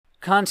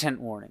Content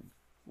warning.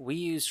 We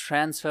use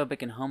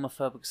transphobic and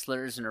homophobic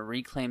slurs in a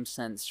reclaimed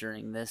sense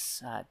during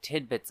this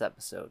Tidbits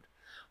episode.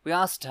 We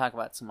also talk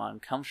about some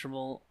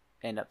uncomfortable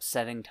and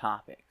upsetting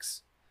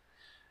topics.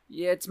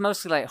 Yeah, it's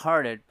mostly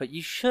lighthearted, but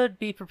you should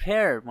be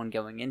prepared when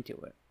going into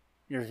it.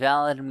 You're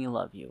valid and we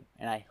love you,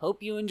 and I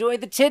hope you enjoy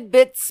the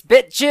Tidbits,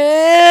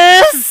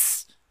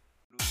 bitches!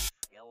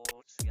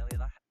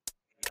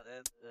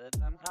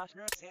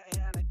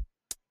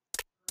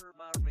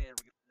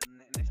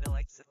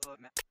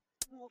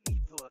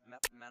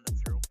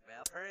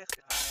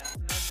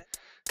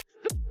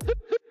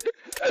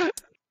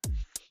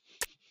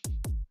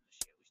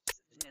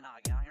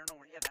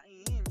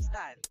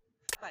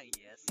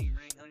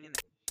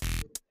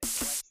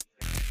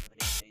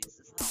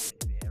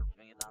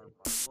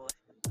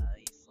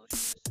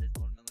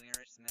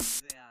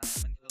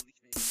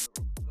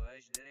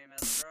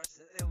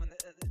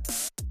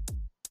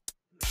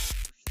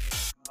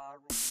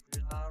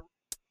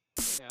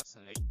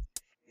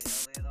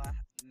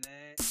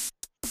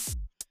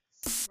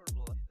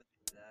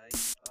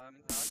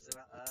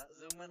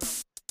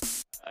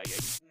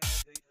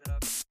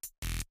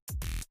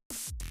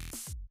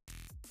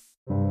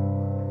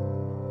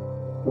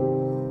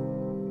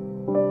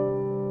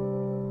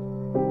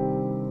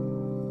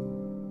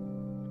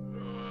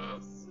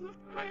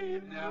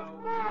 No,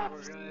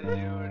 we're gonna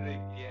do it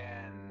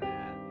again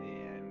at the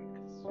end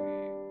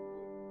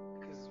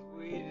because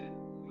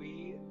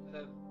we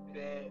the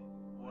bit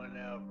went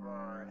over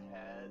our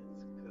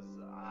heads because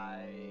I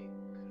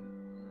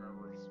couldn't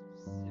remember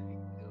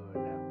specifically what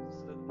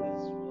episode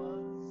this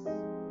was,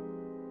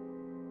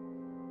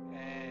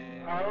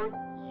 and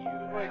you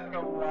like a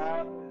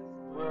lot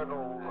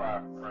little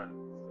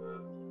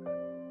references.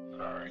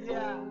 Sorry.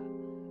 Yeah.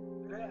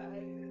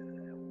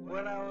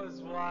 When I was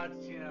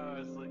watching, I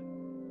was like.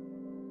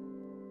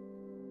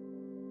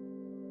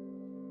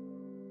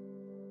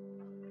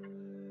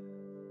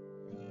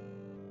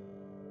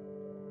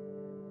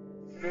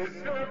 This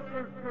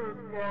episode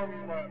on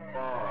my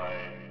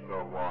mind a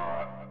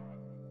lot.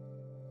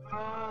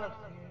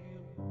 You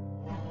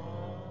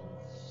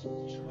once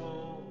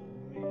told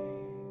me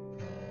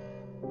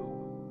the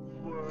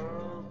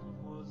world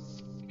was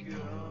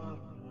gonna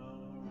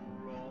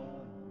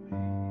roll me.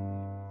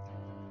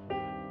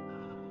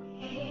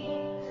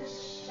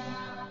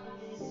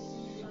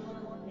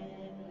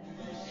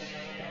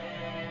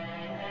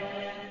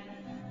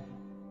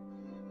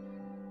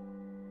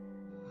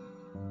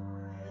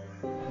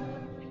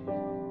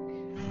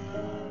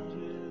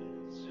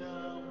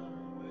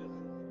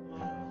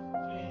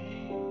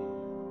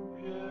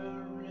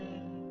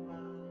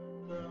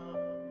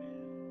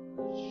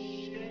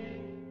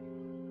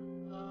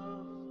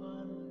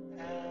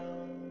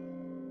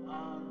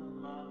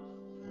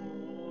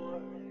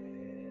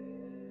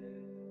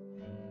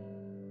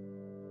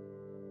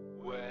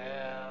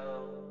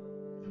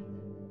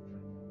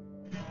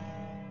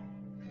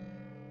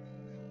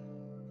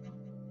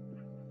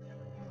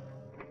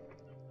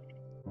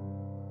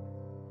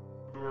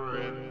 We're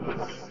in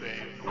the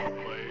same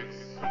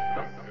place. We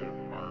could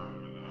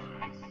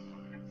harmonize.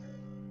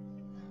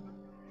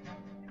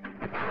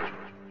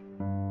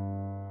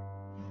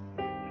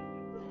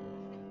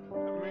 I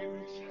mean,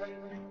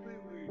 technically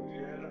we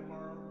did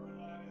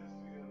harmonize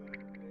the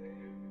other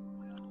day.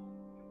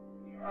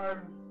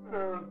 I'm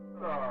so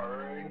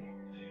sorry.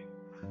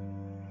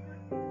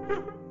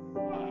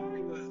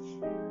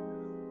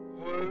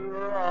 We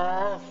were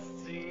all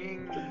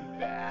seeing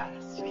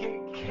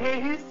Basket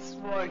Case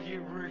while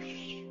you were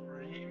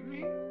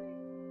streaming?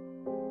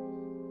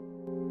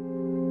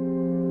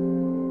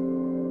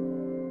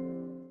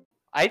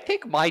 I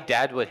think my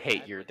dad would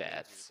hate your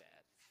dad.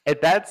 And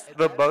that's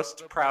the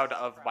most proud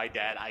of my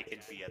dad I can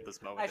be at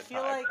this moment I in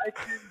feel time. like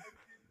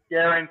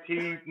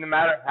Guarantee, no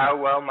matter how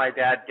well my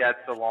dad gets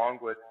along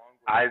with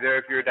either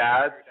of your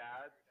dads,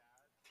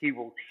 he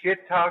will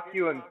shit talk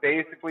you and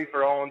basically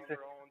for all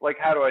intents, like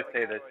how do I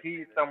say this?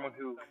 He's someone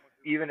who,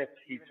 even if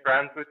he's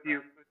friends with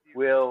you,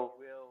 will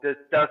just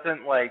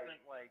doesn't like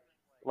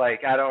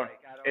I don't.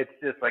 It's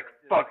just like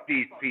fuck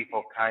these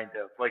people kind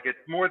of. Like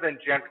it's more than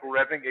gentle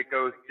ribbing. It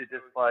goes to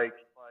just like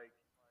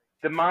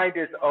the mind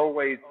is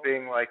always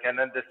being like, and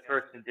then this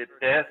person did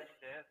this,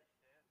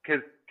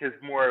 because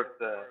more of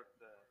the,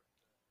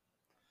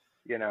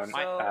 you know.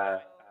 So,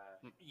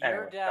 your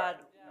anyway, dad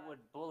would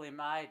bully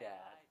my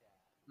dad.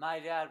 My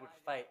dad would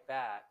fight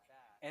back,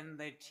 and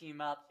they'd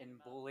team up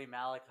and bully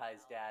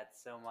Malachi's dad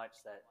so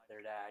much that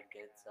their dad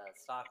gets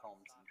Stockholm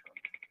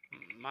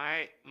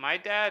syndrome. My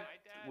dad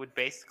would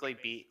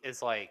basically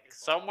is like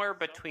somewhere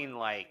between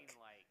like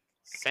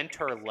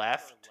center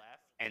left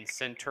and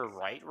center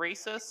right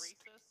racist,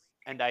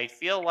 and I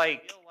feel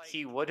like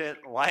he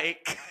wouldn't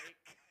like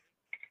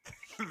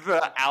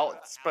the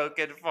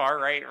outspoken far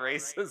right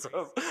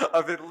racism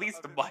of at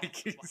least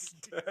Mikey's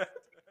dad.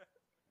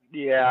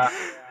 Yeah.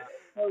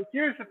 So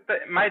here's the thing.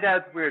 My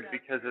dad's weird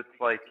because it's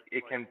like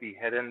it can be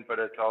hidden, but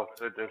it's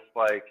also just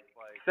like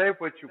say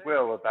what you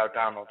will about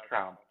Donald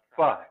Trump,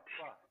 but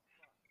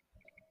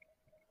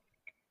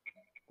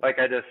like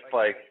I just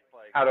like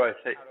how do I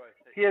say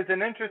he has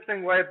an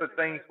interesting way, but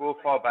things will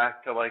fall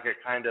back to like a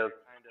kind of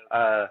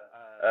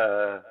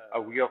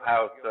a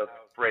wheelhouse of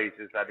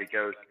phrases that he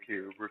goes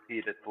to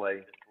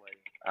repeatedly.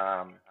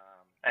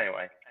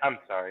 Anyway, I'm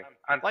sorry.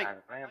 I'm Like- kind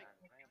of rambling.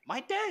 My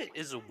dad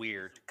is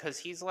weird because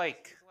he's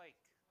like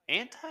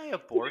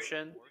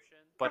anti-abortion,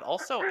 but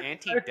also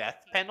anti-death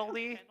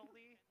penalty.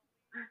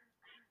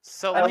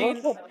 So I like, mean,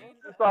 It's on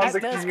that the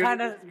does community-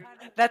 kind of.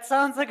 That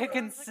sounds like a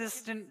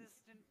consistent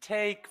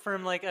take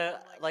from like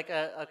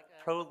a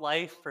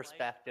pro-life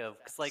perspective.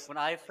 Because like when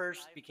I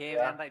first became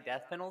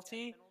anti-death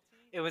penalty,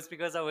 it was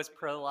because I was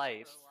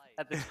pro-life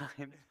at the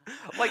time.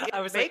 like it I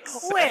was makes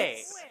like, wait.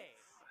 sense.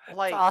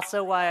 Like It's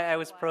also why I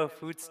was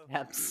pro-food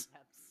stamps.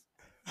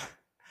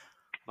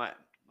 my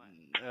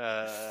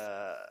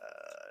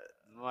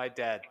my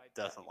dad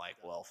doesn't like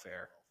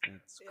welfare.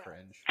 It's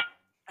cringe.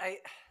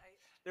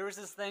 There was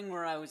this thing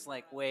where I was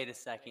like, wait a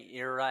second,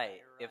 you're right.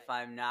 If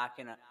I'm not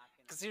gonna,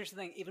 because here's the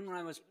thing, even when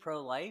I was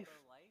pro-life,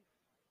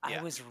 I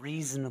Yeah. was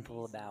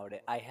reasonable about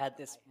it. I had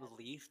this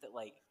belief that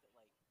like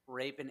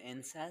rape and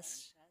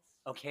incest,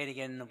 okay to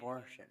get an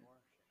abortion,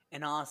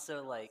 and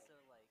also like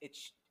it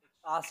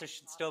also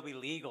should still be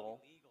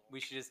legal. We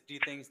should just do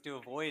things to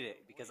avoid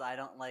it because I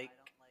don't like.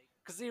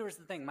 Because here's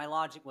the thing, my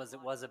logic was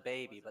it was a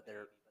baby, but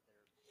they're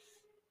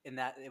in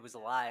that it was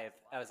alive.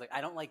 I was like, I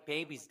don't like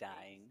babies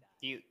dying.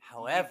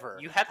 However,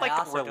 you had like I a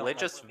also don't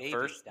religious like babies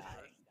version.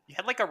 dying. You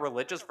had like a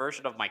religious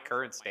version of my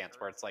current stance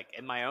where it's like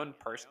in my own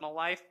personal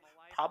life,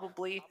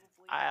 probably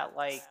I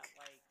like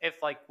if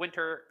like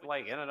winter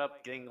like ended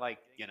up getting like,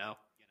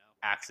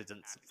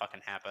 accidents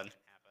fucking happen.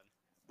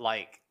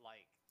 Like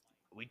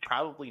we'd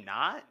probably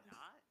not,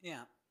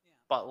 Yeah.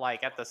 but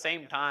like at the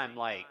same time,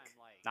 like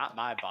not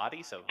my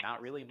body, so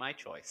not really my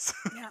choice.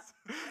 Yeah,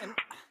 and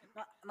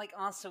like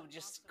also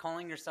just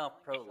calling yourself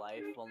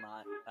pro-life while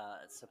not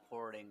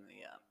supporting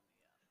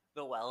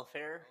the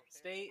welfare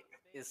state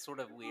is sort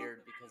of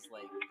weird because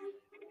like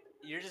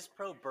you're just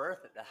pro-birth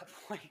at that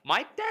point.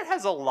 My dad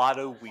has a lot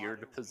of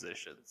weird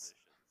positions.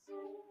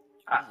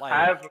 Like,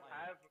 I've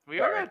we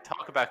are going to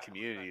talk about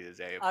community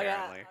today, Oh,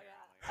 yeah.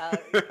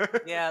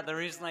 apparently. Yeah, the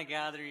reason I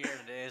gather here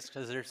today is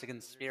because there's a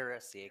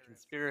conspiracy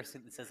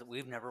that says that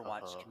we've never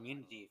watched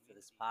Community for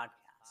this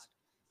podcast.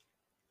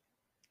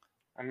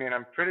 I mean,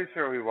 I'm pretty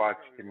sure we watched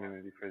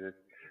Community for this.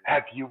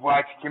 Have you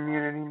watched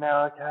Community,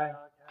 Malachi?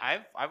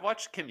 I've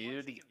watched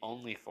Community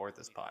only for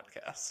this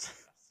podcast.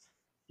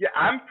 Yeah,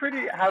 I'm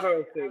pretty. How do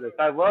I say this?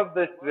 I love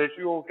this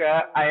visual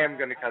guy. I am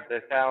gonna cut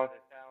this out,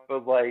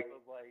 but like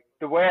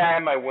the way I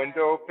have my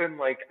window open,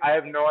 like I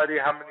have no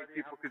idea how many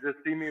people could just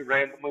see me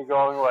randomly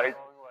going like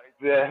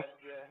this.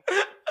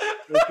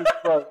 It's just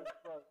fun.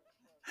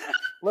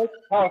 Let's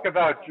talk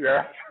about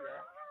Jeff.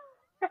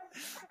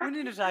 We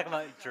need to talk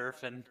about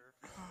Jerfin.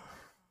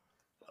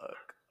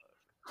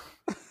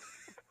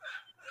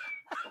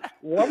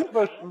 One of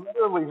us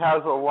literally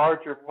has a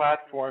larger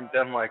platform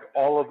than like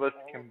all of us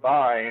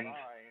combined.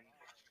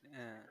 Yeah.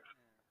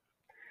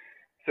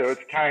 So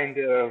it's kind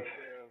of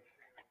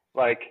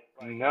like,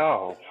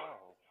 no.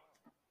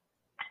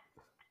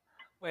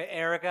 Wait,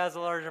 Erica has a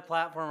larger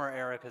platform, or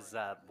Erica's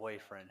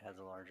boyfriend has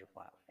a larger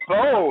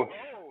platform?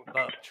 Both.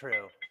 Both,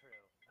 true.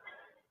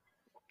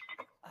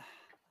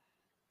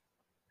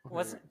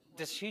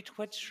 Does she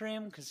Twitch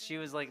stream? Because she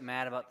was like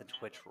mad about the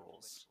Twitch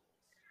rules.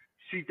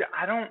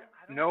 I don't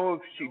know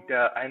if she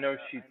does. I know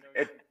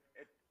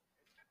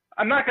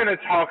I'm not going to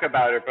talk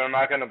about it, but I'm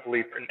not going to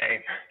bleep her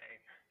name.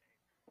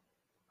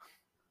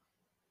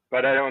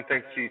 But I don't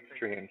think she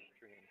streams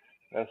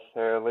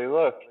necessarily.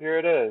 Look, here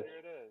it is.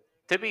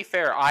 To be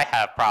fair, I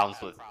have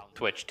problems with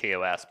Twitch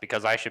TOS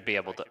because I should be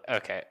able to.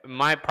 Okay,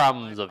 my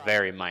problem is a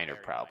very minor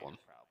problem.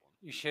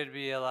 You should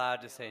be allowed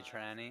to say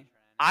tranny.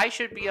 I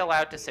should be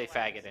allowed to say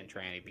faggot and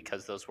tranny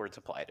because those words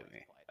apply to me.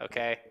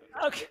 Okay?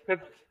 Okay.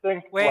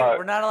 Think Wait, what?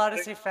 we're not allowed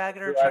to say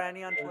faggot or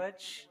tranny on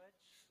Twitch?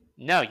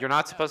 No, you're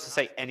not supposed to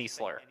say any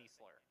slur.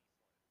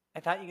 I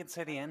thought you could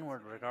say the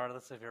N-word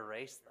regardless of your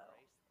race,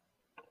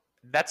 though.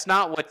 That's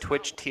not what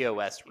Twitch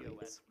TOS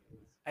reads.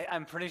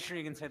 I'm pretty sure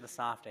you can say the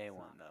soft A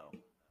one, though.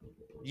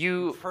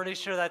 You. Pretty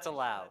sure that's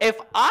allowed. If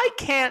I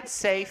can't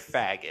say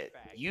faggot,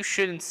 you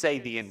shouldn't say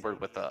the N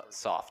word with a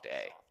soft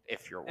A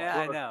if you're Yeah, I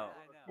white. know.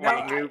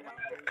 My No, new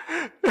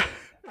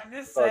I'm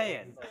just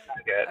saying.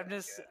 faggot. I'm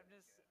just...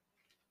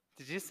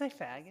 Did you say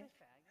faggot?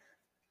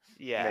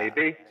 Yeah.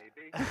 Maybe.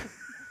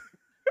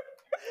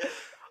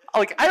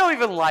 Like, I don't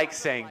even like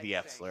saying the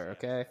F slur,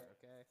 okay?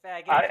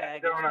 Faggot, I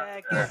faggot, don't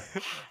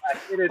faggot. I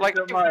hate it Like-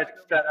 so much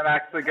that I'm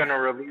actually going to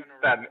release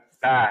them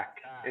back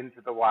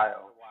into the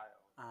wild.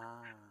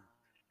 Ah.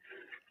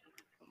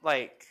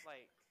 Like,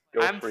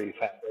 Go I'm- free,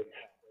 faggot.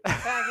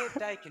 Faggot,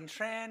 dyke, and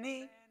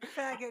tranny.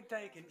 Faggot,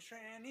 dyke, and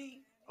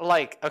tranny.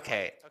 like,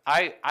 okay,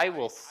 I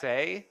will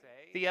say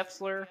the F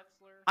slur.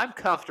 I'm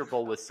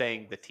comfortable with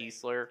saying the T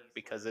slur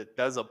because it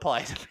does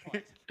apply to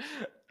me.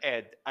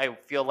 And I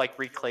feel like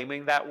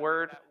reclaiming that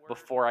word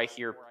before I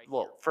hear,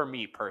 well, for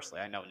me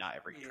personally, I know not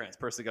every trans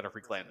person is going to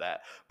reclaim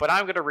that, but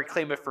I'm going to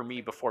reclaim it for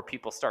me before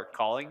people start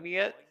calling me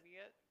it.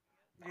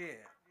 Yeah.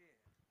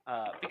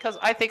 because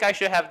I think I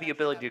should have the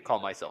ability to call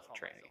myself a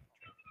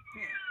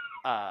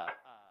tranny.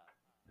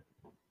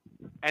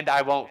 And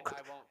I won't.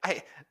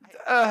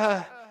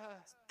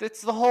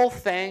 It's the whole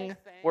thing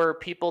where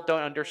people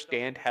don't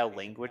understand how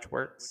language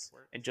works,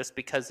 and just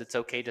because it's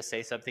okay to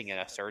say something in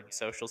a certain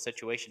social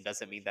situation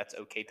doesn't mean that's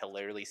okay to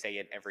literally say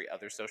in every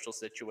other social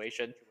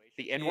situation.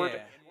 The N-word,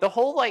 Yeah. the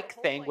whole like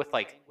thing with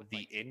like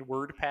the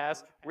N-word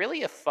pass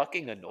really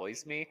fucking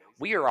annoys me.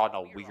 We are on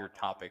a weird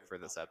topic for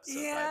this episode,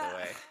 by Yeah. the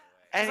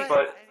way.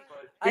 But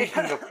I-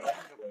 speaking of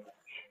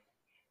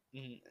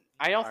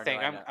I don't Or do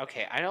think I I'm not?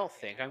 okay. I don't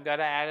think I'm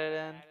gonna add it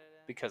in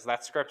because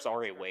that script's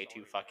already way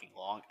too fucking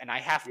long, and I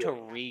have to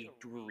read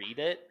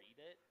it.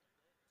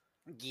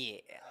 Yeah.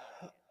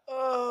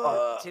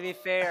 Oh, To be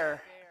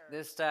fair,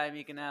 this time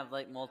you can have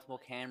like multiple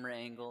camera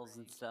angles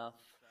and stuff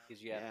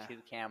because you have Yeah.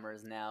 2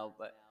 cameras now,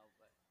 but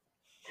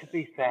to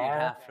be you fair,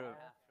 have to.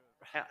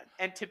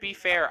 And to be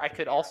fair, I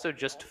could also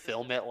just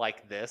film it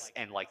like this,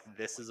 and like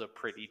this is a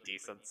pretty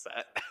decent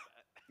set.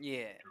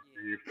 Yeah.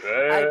 to be I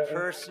fair.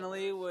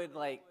 personally would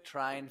like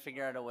try and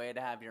figure out a way to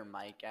have your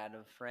mic out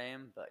of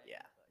frame, but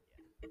yeah.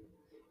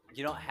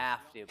 You don't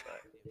have to,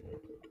 but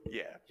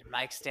Yeah. your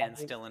mic stand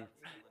still in.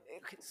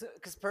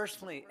 Because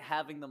personally,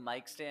 having the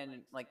mic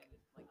stand like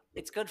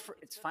it's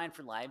fine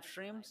for live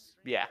streams,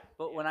 Yeah.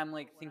 but when I'm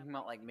like thinking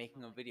about like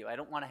making a video, I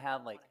don't want to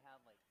have like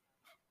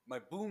my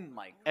boom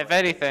mic. If like-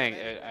 anything,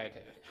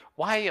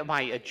 why am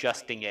I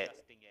adjusting it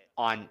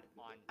on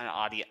an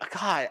audio?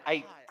 God,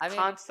 I mean,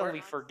 constantly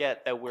we're-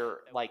 forget that we're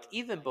like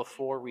even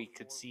before we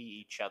could see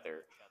each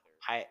other.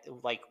 I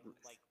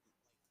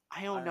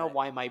don't know Alright.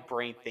 why my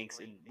brain thinks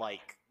in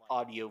like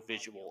audio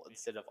visual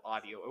instead of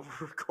audio when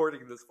we're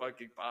recording this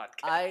fucking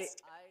podcast.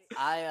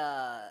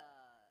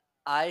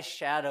 I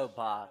shadow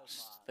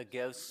boxed the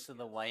ghosts of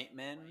the white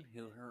men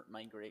who hurt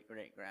my great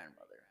great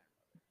grandmother.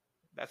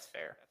 That's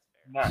fair.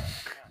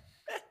 Nice.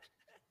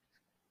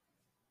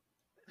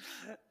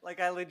 Like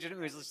I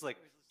legitimately was just like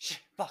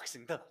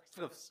boxing the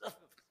stuff.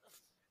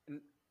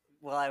 And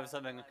while I was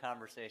having a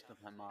conversation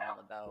with my mom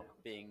about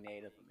being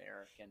Native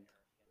American.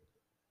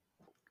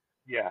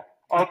 Yeah.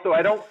 Also,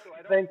 I don't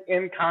think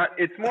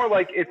it's more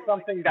like it's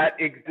something that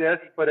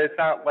exists, but it's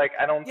not like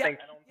I don't Yeah. think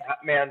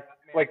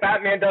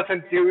Batman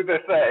doesn't do the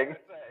thing.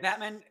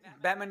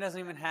 Batman doesn't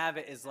even have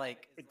it as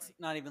like it's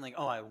not even like,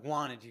 oh, I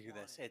want to do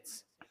this.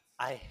 It's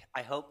I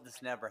hope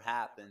this never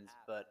happens,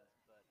 but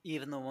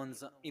even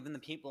the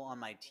people on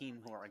my team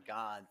who are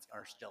gods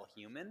are still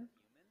human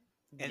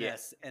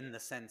in the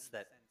sense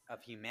that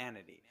of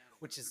humanity,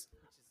 which is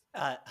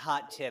a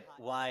hot tip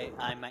why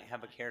I might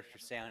have a character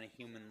stay on a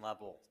human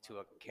level to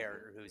a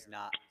character who's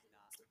not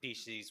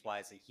species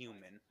wise a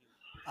human.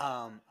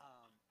 Fucking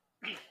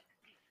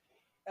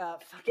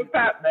But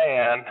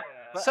Batman.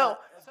 But, So-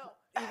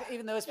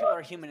 even those people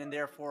are human and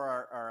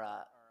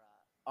therefore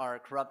are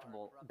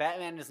corruptible.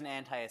 Batman is an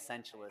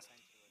anti-essentialist,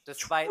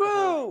 despite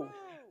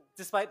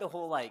despite the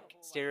whole like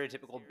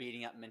stereotypical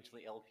beating up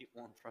mentally ill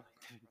people in front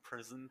of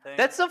prison thing.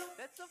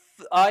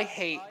 I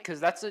hate because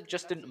that's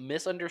just a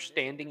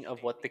misunderstanding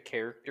of what the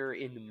character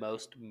in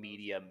most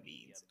media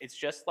means. It's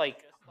just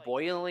like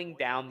boiling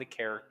down the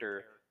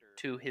character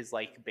to his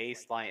like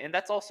baseline, and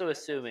that's also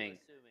assuming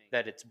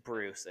that it's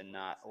Bruce and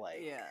not like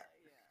yeah.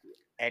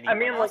 anyone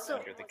mean, else like-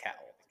 under the cowl,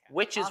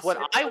 which is what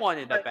also- I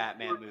wanted in a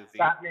Batman movie.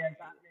 Batman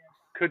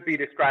could be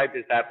described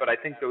as that, but I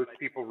think those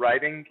people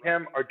writing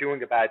him are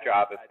doing a bad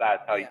job if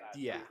that's how you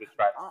Yeah.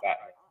 describe Uh,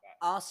 Batman.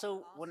 Also,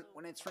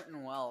 when it's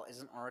written well,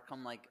 isn't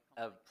Arkham like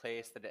a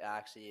place that it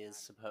actually is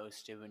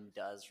supposed to and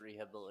does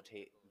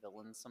rehabilitate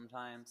villains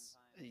sometimes?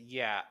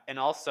 Yeah, and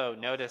also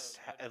notice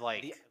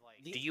like.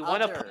 The Do you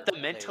want to other put the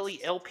mentally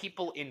place- ill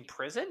people in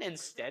prison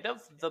instead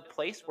of the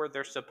place where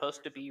they're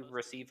supposed to be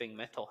receiving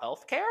mental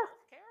health care?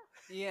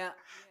 Yeah.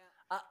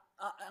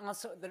 And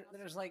also,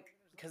 there's like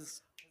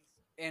because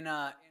in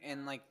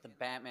like the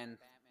Batman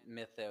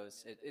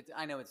mythos,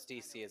 I know it's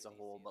DC as a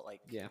whole, but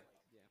like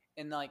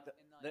in like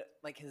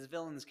like his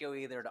villains go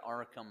either to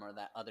Arkham or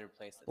that other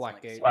place that's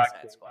like Blackgate. Suicide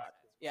Blackgate. Squad.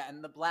 Yeah,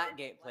 and the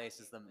Blackgate place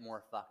is the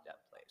more fucked up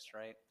place,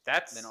 right?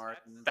 That's Than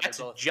Arkham. that's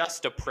They're both-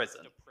 just a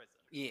prison.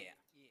 yeah.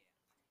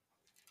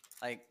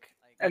 Like,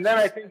 And then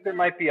I think there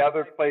might be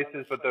other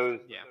places, but those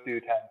Yeah.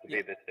 do tend to be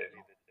Yeah. the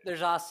city.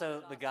 there's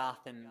also the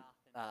Gotham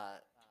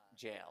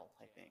jail,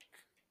 I think,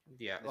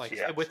 Yeah, It's like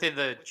just- within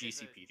the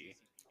GCPD.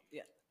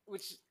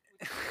 which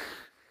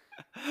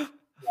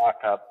Lock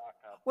up.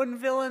 when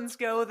villains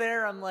go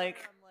there, I'm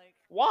like,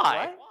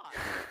 Why?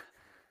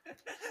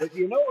 But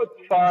you know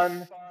what's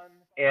fun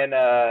in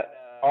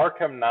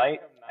Arkham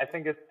Knight? I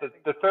think it's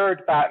the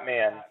third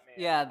Batman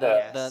yeah,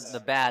 Yes. the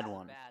bad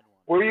one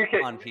where you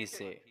can on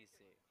PC.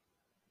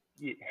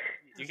 you,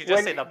 You could just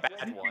When- say the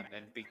bad one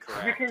and be you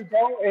correct. can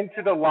go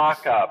into the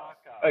lockup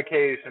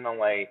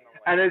occasionally,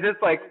 and it's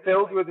just like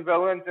filled with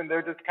villains, and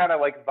they're just kind of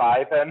like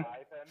vibing.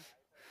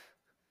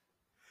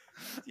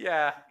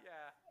 Yeah,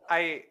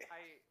 I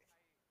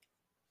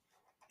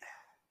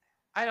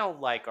don't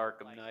like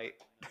Arkham Knight.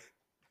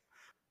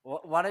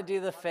 Want to do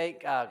the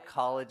fake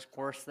college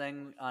course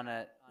thing on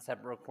a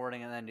separate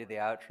recording and then do the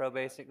outro,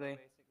 basically?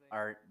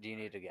 or do you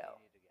need to go?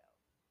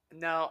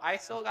 No, I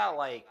still got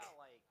like.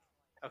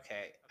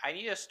 Okay, I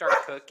need to start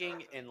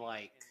cooking in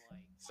like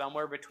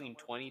somewhere between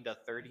 20 to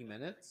 30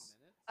 minutes.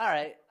 All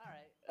right.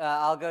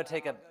 I'll go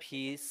take a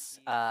piece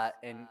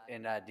and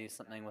do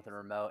something with a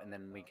remote, and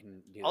then we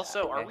can do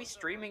Also, that. are okay? we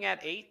streaming at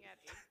 8?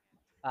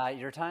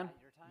 Your time?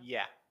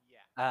 Yeah.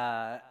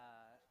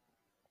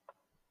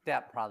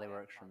 That probably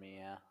works for me.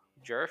 Yeah.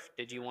 Jerf,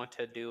 did you want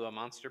to do a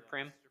monster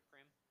prim?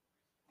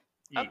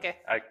 Yeah, Okay.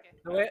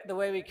 The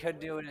way we could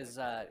do it is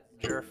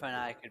Jerf and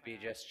I could be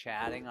just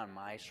chatting on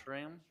my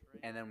stream,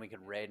 and then we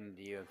could raid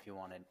into you if you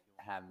wanted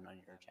to have it on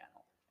your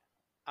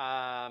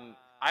channel.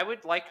 I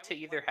would like to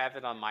either have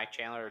it on my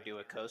channel or do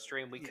a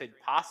co-stream. We could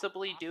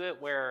possibly do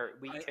it where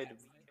we could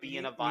be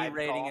in a Me vibe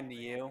raiding call. into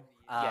you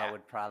Yeah.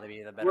 would probably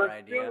be the better We're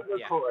idea. still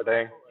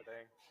recording.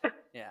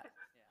 Yeah.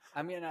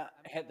 I'm gonna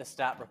hit the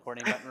stop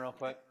recording button real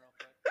quick.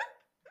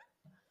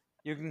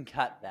 You can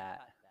cut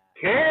that.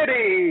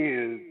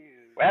 Kitties!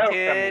 Welcome.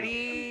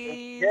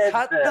 Kitties!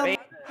 Cut them.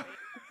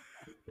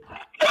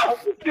 I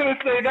was gonna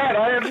say that.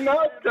 I have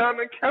not done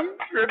a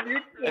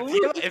contribute.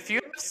 If you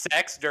have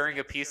sex during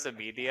a piece of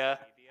media,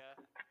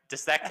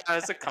 does that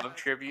count as a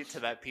contribute to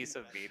that piece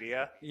of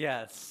media?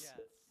 Yes.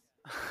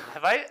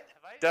 Have I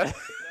done?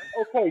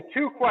 Okay,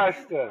 2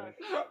 questions.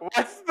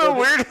 What's the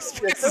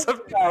weirdest piece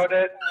of about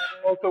it.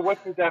 Also,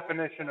 what's the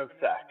definition of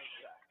sex?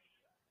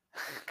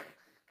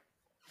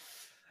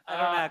 I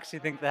don't actually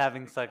think that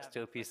having sex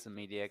to a piece of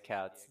media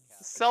counts.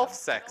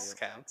 self-sex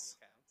counts?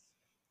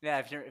 Yeah,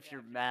 if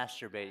you're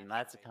masturbating,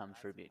 that's a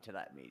contribute to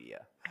that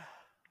media.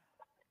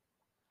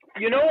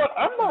 You know what?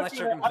 Unless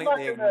you're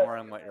completely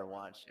ignoring what you're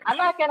watching. I'm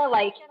not gonna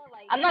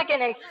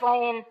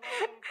explain.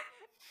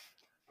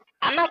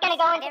 I'm not gonna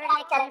go into Have you ever done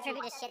a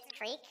contribute to Schitt's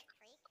Creek?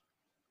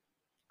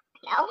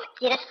 No,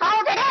 you just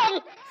fold it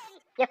in.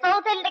 You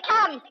fold in the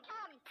cum.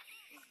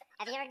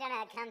 Have you ever done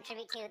a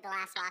contribute to The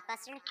Last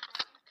Blockbuster?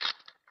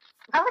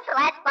 What was the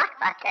last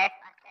blockbuster?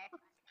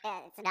 Yeah,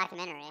 it's a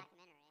documentary.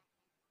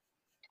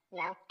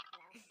 No.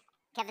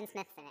 Kevin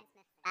Smith's in it.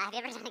 Have you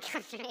ever done a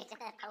contribute to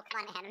the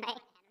Pokemon anime?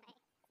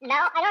 No,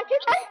 I don't do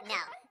that. No.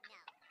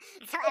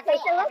 So Okay,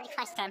 so every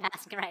question I'm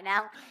asking right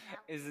now.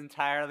 Is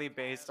entirely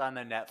based on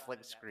the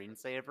Netflix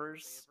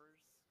screensavers.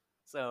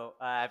 So,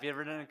 have you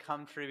ever done a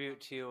contribute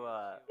to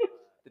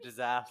the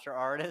Disaster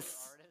Artist?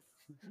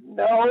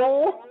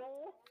 No.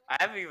 I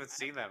haven't even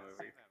seen that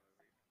movie.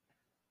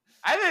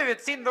 I haven't even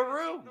seen The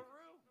Room.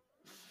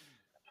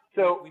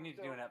 So We need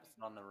to do an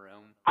episode on The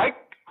Room.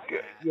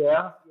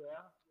 yeah.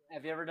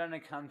 Have you ever done a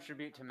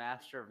contribute to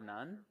Master of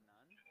None?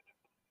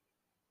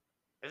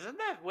 Isn't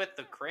that with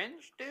the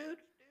cringe dude?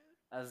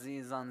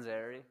 Aziz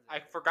Ansari. I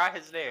forgot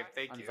his name.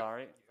 Thank you.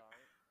 Ansari.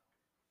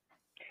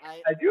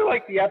 I do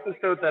like the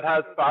episode that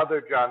has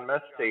Father John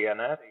Misty in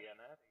it.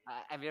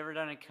 Have you ever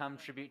done a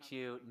contribute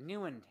to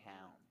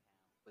Newentown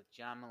with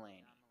John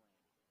Mulaney?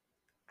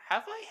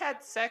 Have I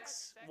had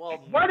sex?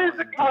 Well, What is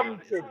a Newentown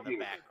is in the contribute?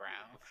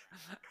 background.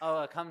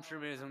 Oh, a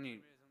contribute is when you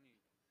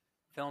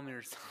film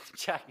yourself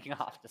jacking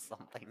off to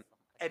something.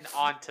 And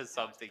onto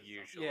something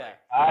usually. Yeah.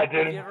 I Have you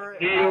didn't ever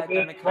feel done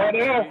a this one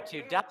contribute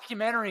to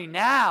documentary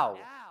now?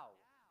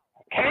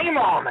 Came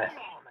on it.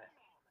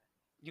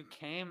 You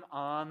came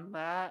on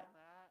that?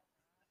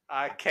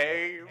 I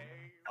came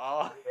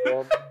on.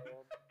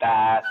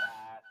 That.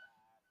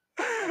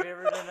 Have you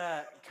ever done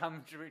a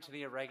contribute to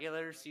the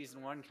Irregulars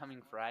season 1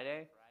 coming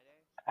Friday?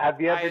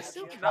 Have you I ever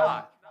assume done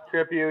not. a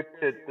tribute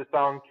to the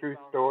song True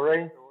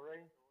Story?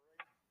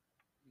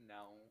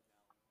 No.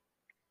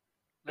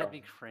 That'd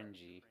be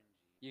cringy.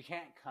 You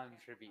can't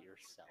contribute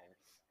yourself.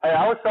 Hey,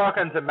 I was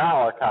talking to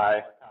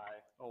Malachi.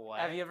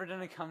 What? Have you ever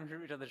done a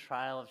contribute to the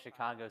trial of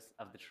Chicago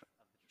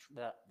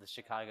the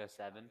Chicago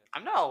 7?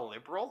 I'm not a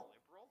liberal.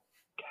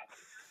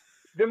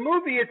 The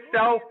movie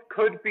itself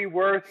could be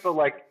worse, but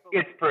like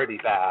it's pretty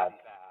bad.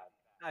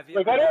 Have you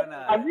Like ever done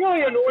a I'm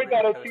really annoyed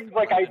that it contribute to seems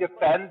like I London?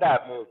 defend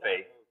that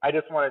movie. I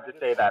just wanted to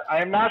say that.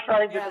 I am not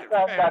trying to Yeah,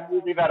 defend fair. that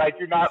movie that I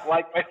do not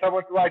like by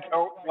someone who I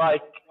don't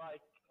like.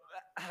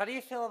 How do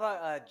you feel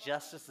about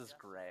Justice is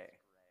Gray?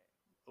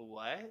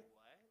 What?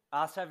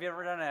 Also, have you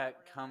ever done a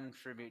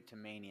contribute to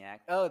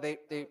Maniac? Oh,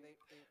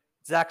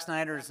 Zack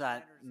Snyder's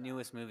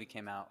newest movie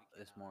came out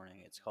this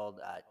morning. It's called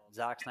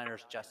Zack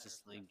Snyder's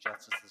Justice League.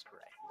 Justice is Gray.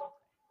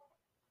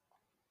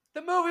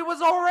 The movie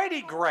was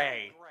already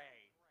gray.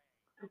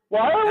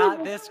 Why are Not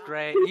we- this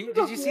gray.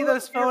 Did you see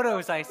those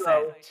photos I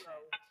sent?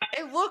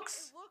 It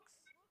looks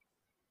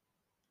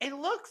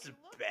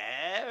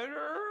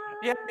better.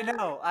 Yeah, I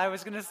know. I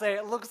was gonna say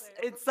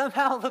it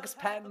somehow looks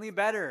patently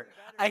better.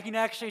 I can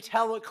actually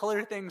tell what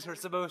color things are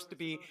supposed to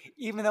be,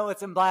 even though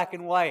it's in black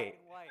and white.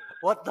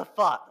 What the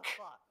fuck?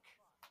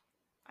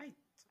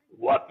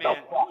 What the Man,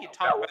 fuck? we need to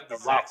talk about the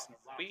Zack Snyder.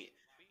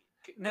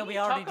 No, Can we you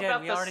already talk did.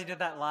 about We this- already did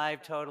that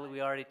live. Totally.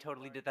 We already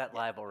totally did that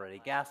live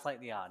already. Gaslight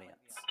the audience.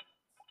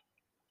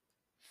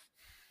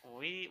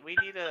 We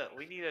need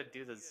to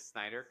do the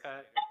Snyder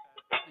cut.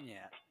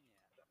 Yeah.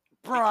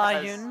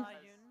 Brian,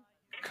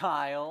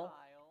 Kyle,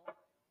 other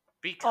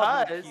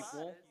Because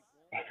people.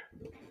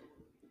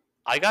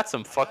 I got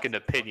some fucking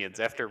opinions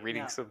after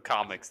reading Yeah. some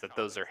comics that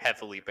those are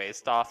heavily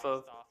based off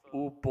of.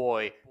 Oh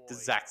boy,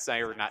 does Zack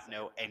Snyder not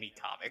know any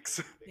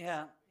comics?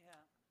 Yeah.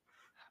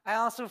 I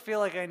also feel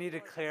like I need to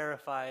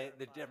clarify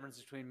the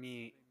difference between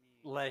me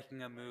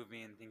liking a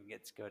movie and thinking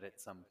it's good at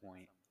some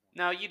point.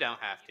 No, you don't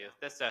have to.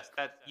 That's just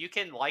that you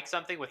can like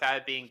something without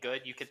it being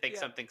good. You can think Yeah.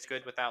 something's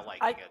good without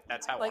liking it.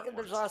 That's how like. art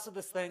There's works. also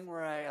this thing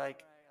where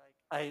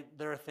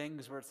there are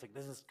things where it's like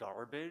this is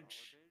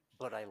garbage,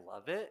 but I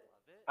love it.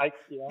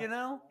 You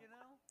know?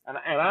 And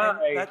And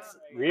I that's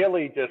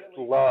really just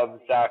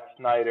love Zack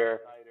Snyder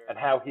and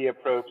how he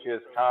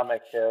approaches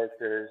comic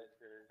characters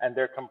and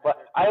their complex.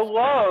 I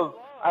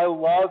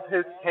love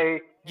his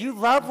take you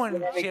love when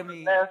Danny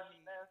Jimmy. Smith,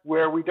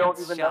 where we don't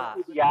gets even shot.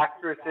 know who the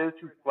actress is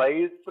who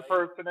plays the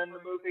person in the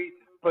movie,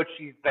 but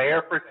she's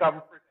there for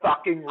some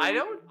fucking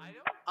reason.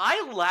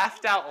 I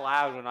laughed out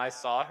loud when I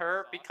saw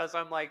her because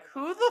I'm like,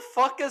 who the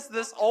fuck is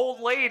this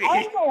old lady?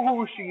 I know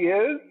who she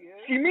is.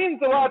 She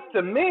means a lot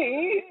to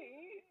me.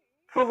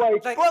 So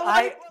like, Like, But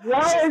like,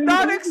 why she's are you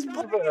not doing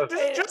explained. this?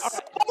 It's just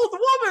some old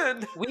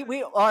woman.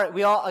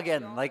 We all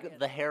again like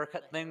the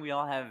haircut thing. We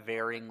all have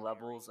varying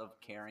levels of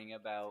caring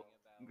about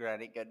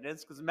Granny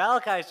Goodness because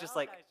Malachi's just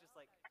like,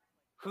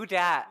 who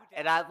dat?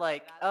 And I'm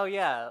like, oh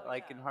yeah,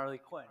 like in Harley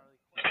Quinn,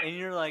 and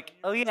you're like,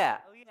 oh yeah,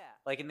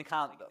 like in the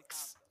comic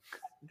books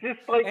Just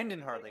like, and in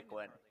Harley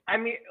Quinn. I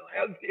mean,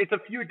 it's a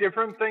few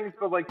different things,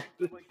 but like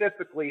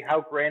specifically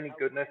how Granny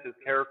Goodness is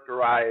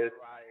characterized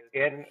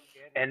in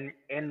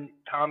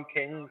Tom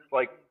King's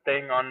like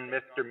thing on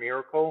Mr.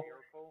 Miracle,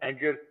 and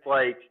just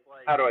like,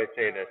 how do I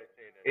say this?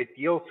 It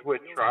deals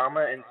with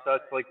trauma in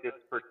such like this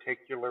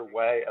particular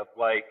way of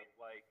like,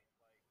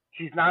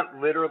 she's not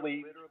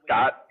literally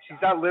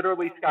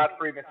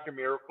Scott-free Mr.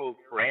 Miracle's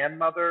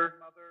grandmother.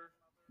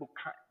 Well,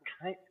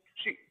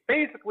 she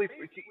basically,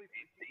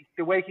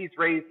 the way he's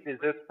raised is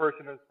this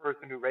person is the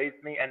person who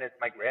raised me, and it's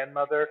my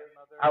grandmother.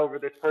 However,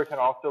 this person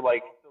also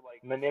like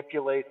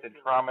manipulates and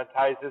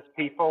traumatizes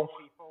people.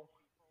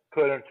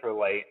 Couldn't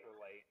relate.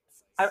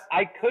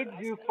 I could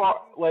do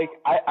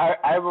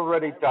I've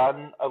already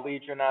done a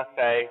Legion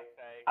essay.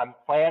 I'm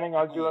planning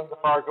on doing the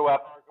Fargo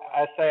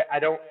essay. I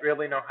don't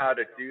really know how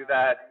to do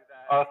that.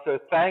 Also,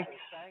 thanks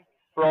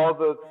for all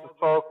the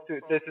folks who.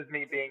 This is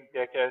me being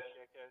dickish.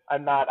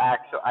 I'm not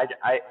actually.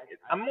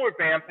 I'm more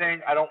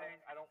vamping.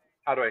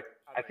 How do I?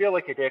 I feel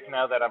like a dick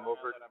now that I'm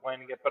over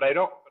explaining it, but I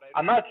don't.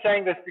 I'm not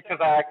saying this because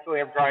I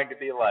actually am trying to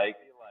be like,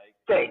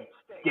 thanks,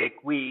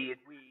 dickweed.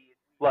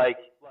 Like,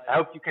 I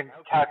hope you can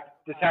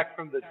detect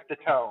from the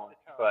tone,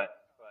 but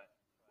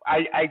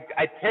I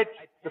pitched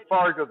the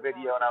Fargo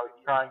video and I was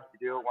trying to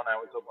do it when I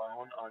was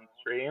alone on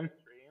stream,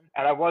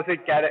 and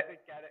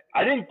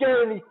I didn't get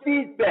any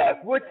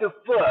feedback. What the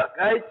fuck?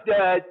 I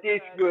thought this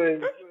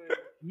was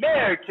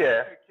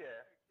America.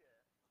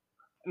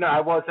 No, I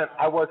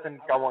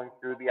wasn't going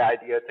through the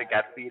idea to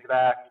get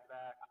feedback.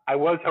 I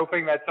was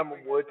hoping that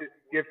someone would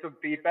give some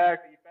feedback.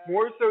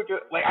 More so,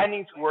 just like I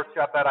need to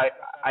workshop that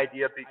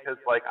idea because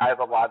like I have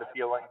a lot of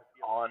feelings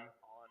on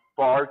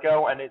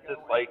Fargo, and it's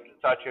just like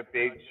such a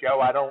big show.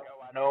 I don't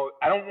know.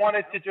 I don't want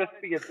it to just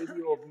be a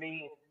video of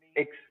me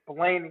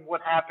explaining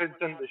what happens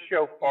in the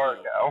show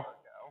Fargo.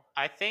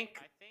 I think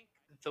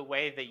the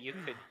way that you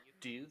could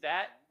do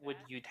that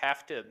you'd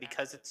have to,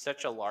 because it's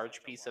such a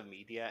large piece of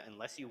media,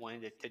 unless you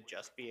wanted it to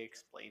just be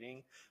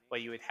explaining,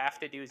 what you would have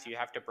to do is you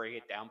have to break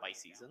it down by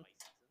season.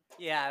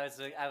 Yeah,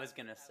 I was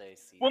gonna say.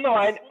 Well, no,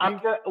 I'm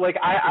just like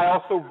I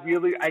also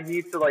really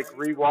need to like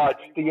rewatch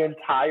the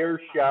entire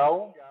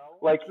show.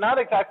 Like not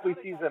exactly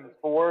season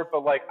 4,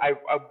 but like I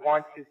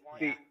want to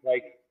see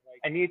like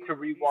I need to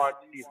rewatch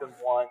season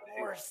 1.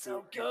 We're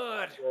so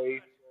good.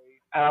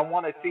 And I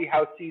want to see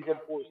how season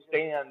 4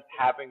 stands,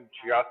 having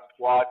just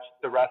watched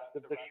the rest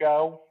of the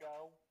show.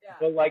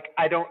 But like,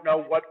 I don't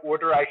know what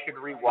order I should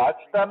rewatch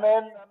them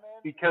in,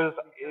 because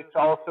it's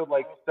also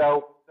like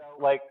so.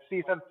 Like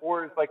season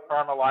 4 is like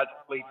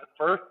chronologically the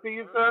first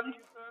season.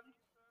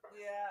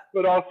 Yeah.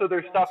 But also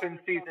there's stuff in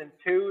season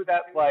 2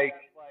 that like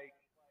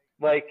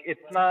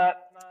it's not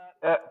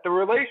the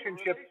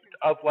relationship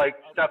of like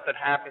stuff that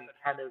happens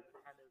kind of.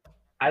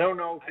 I don't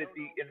know if it'd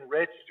be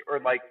enriched or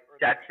like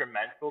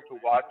detrimental to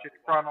watch it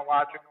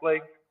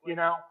chronologically, you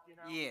know?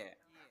 Yeah.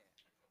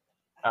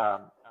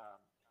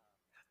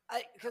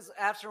 Because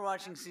after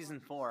watching season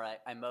 4,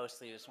 I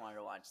mostly just wanted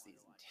to watch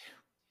season 2.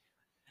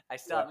 I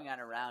still haven't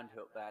gotten around to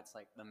it, but that's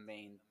like the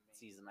main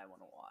season I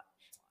want to watch.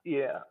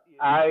 Yeah,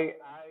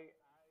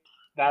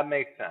 that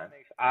makes sense.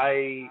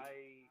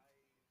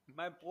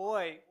 My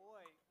boy.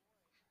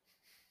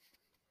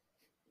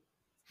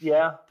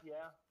 Yeah.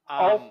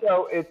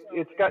 Also,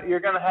 you're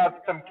gonna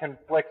have some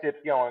conflicted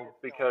feelings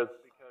because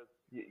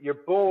your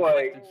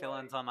boy. Conflicted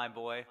feelings on my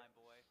boy.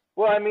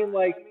 Well, I mean,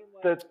 like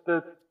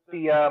the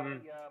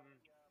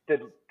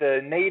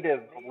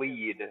native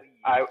lead.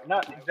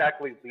 Not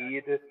exactly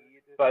lead,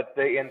 but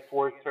the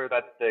enforcer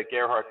that the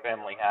Gerhardt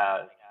family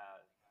has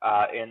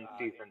in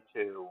season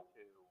 2,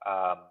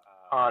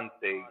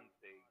 Hansi.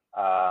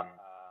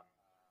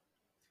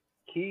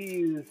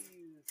 He's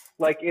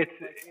like it's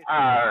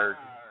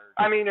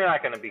I mean, you're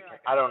not going to be.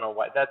 I don't know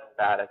what. That's a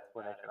bad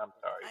explanation. I'm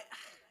sorry.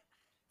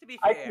 To be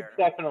I fair, could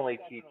definitely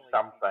teach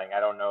something. I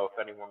don't know if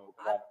anyone would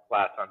want a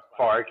class on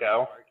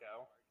Fargo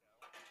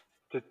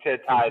to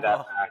tie that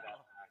back.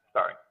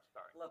 Sorry.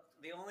 look,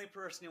 the only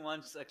person who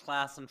wants a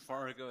class on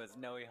Fargo is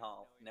Noe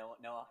Hall.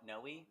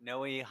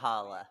 Noe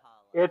Halla.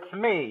 It's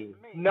me,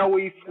 Noe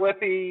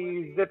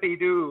Flippy Zippy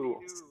Doo.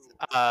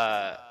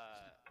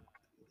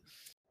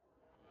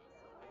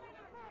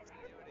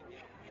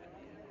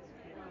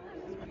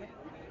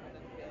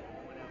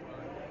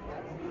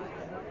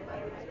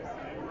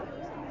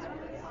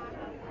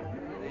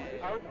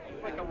 I was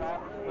like a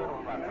lot of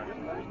little reference.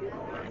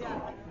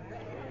 Yeah.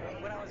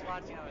 When I was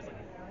watching, I was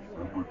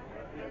like,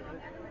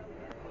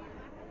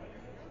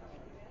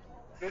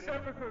 This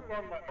episode's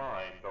on my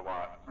mind a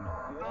lot.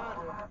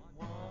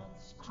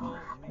 Once told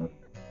me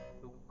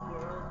the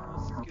world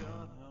was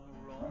gonna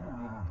roll.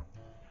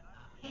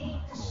 I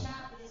hate the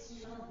sharpest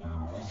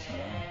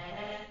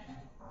shit.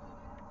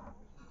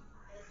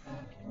 I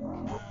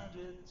can count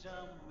it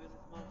down with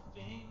my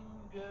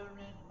finger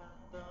and my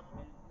thumb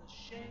in the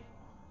shape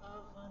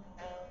of an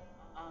L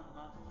on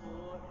my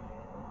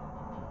forehead.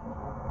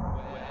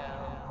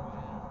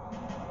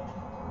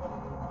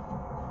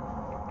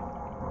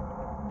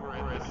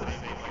 We're in the same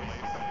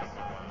place.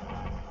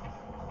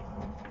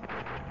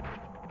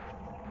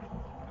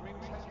 I mean,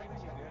 technically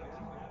we did.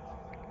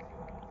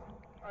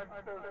 I'm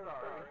so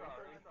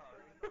sorry.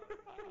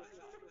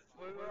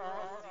 We're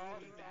all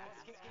eating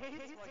baskets.